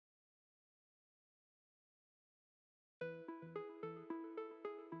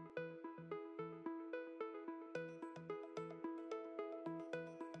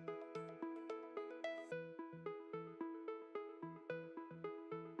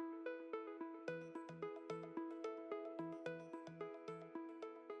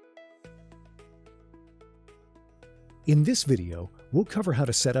In this video, we'll cover how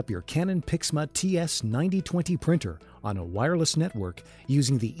to set up your Canon PIXMA TS9020 printer on a wireless network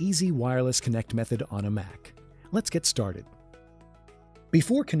using the Easy Wireless Connect method on a Mac. Let's get started.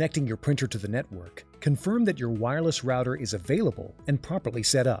 Before connecting your printer to the network, confirm that your wireless router is available and properly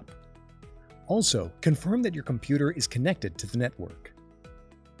set up. Also, confirm that your computer is connected to the network.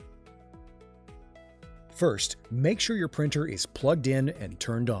 First, make sure your printer is plugged in and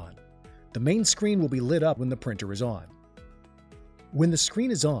turned on. The main screen will be lit up when the printer is on. When the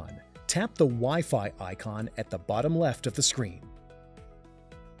screen is on, tap the Wi-Fi icon at the bottom left of the screen.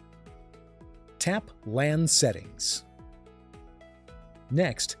 Tap LAN Settings.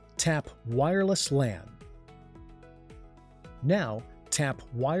 Next, tap Wireless LAN. Now, tap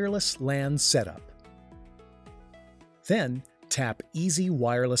Wireless LAN Setup. Then, tap Easy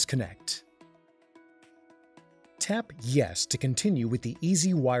Wireless Connect. Tap Yes to continue with the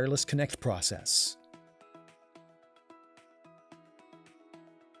Easy Wireless Connect process.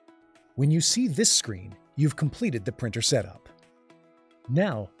 When you see this screen, you've completed the printer setup.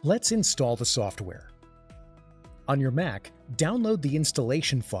 Now, let's install the software. On your Mac, download the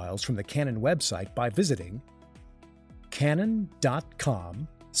installation files from the Canon website by visiting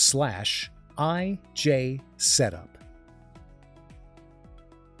canon.com/ijsetup.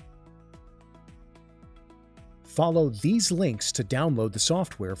 Follow these links to download the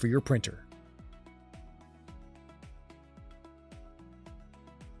software for your printer.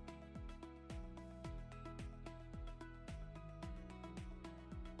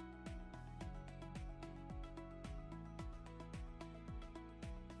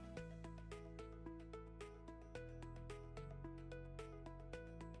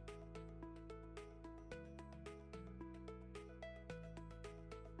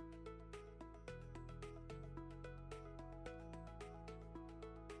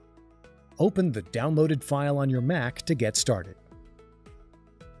 Open the downloaded file on your Mac to get started.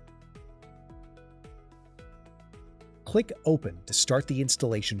 Click Open to start the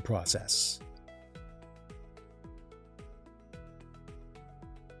installation process.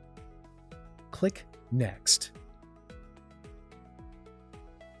 Click Next.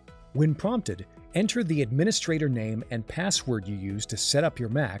 When prompted, enter the administrator name and password you used to set up your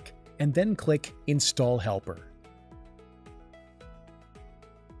Mac, and then click Install Helper.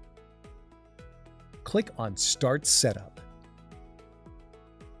 Click on Start Setup.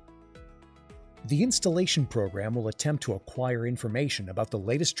 The installation program will attempt to acquire information about the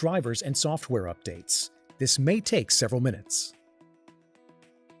latest drivers and software updates. This may take several minutes.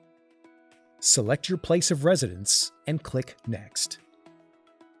 Select your place of residence and click Next.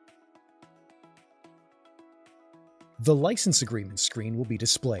 The license agreement screen will be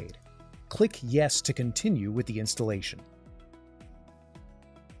displayed. Click Yes to continue with the installation.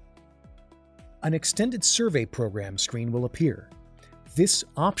 An extended survey program screen will appear. This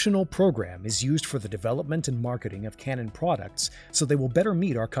optional program is used for the development and marketing of Canon products, so they will better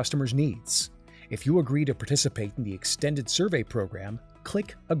meet our customers' needs. If you agree to participate in the extended survey program,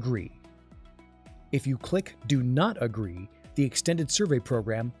 click Agree. If you click Do Not Agree, the extended survey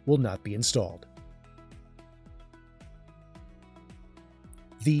program will not be installed.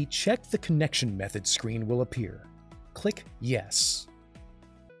 The Check the Connection Method screen will appear. Click Yes.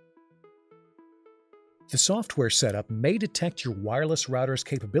 The software setup may detect your wireless router's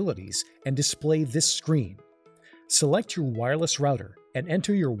capabilities and display this screen. Select your wireless router and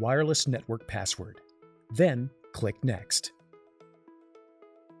enter your wireless network password. Then click Next.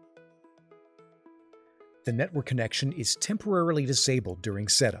 The network connection is temporarily disabled during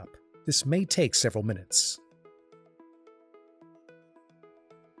setup. This may take several minutes.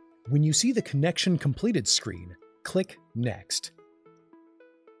 When you see the Connection Completed screen, click Next.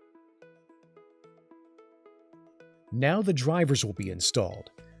 Now the drivers will be installed.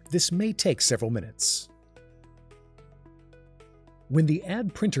 This may take several minutes. When the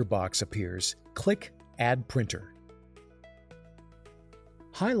Add Printer box appears, click Add Printer.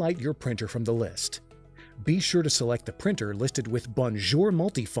 Highlight your printer from the list. Be sure to select the printer listed with Bonjour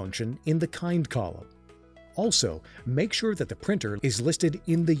multifunction in the Kind column. Also, make sure that the printer is listed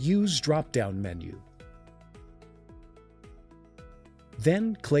in the Use drop-down menu.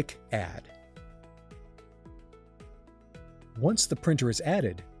 Then click Add. Once the printer is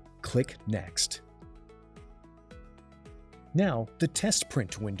added, click Next. Now, the Test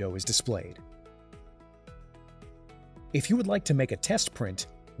Print window is displayed. If you would like to make a test print,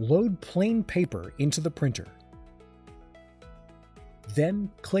 load plain paper into the printer. Then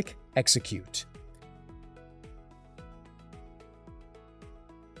click Execute.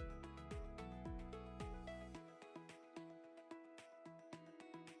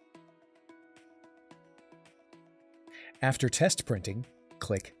 After test printing,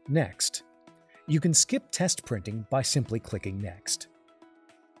 click Next. You can skip test printing by simply clicking Next.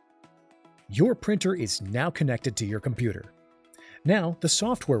 Your printer is now connected to your computer. Now the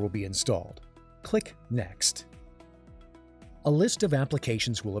software will be installed. Click Next. A list of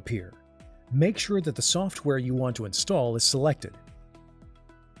applications will appear. Make sure that the software you want to install is selected.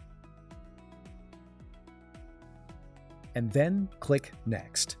 And then click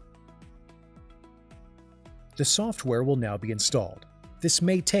Next. The software will now be installed. This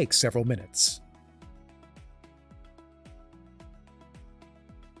may take several minutes.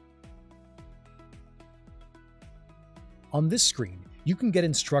 On this screen, you can get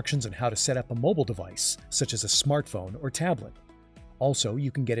instructions on how to set up a mobile device, such as a smartphone or tablet. Also,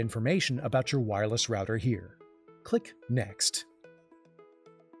 you can get information about your wireless router here. Click Next.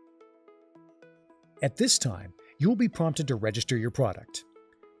 At this time, you will be prompted to register your product.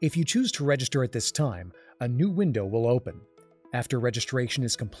 If you choose to register at this time, a new window will open. After registration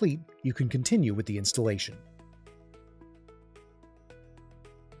is complete, you can continue with the installation.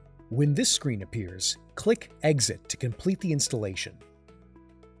 When this screen appears, click Exit to complete the installation.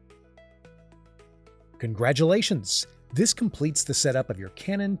 Congratulations! This completes the setup of your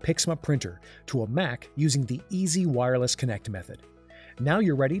Canon PIXMA printer to a Mac using the Easy Wireless Connect method. Now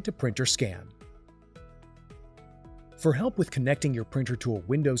you're ready to print or scan. For help with connecting your printer to a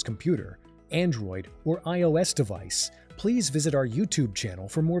Windows computer, Android, or iOS device, please visit our YouTube channel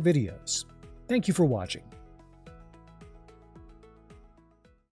for more videos. Thank you for watching.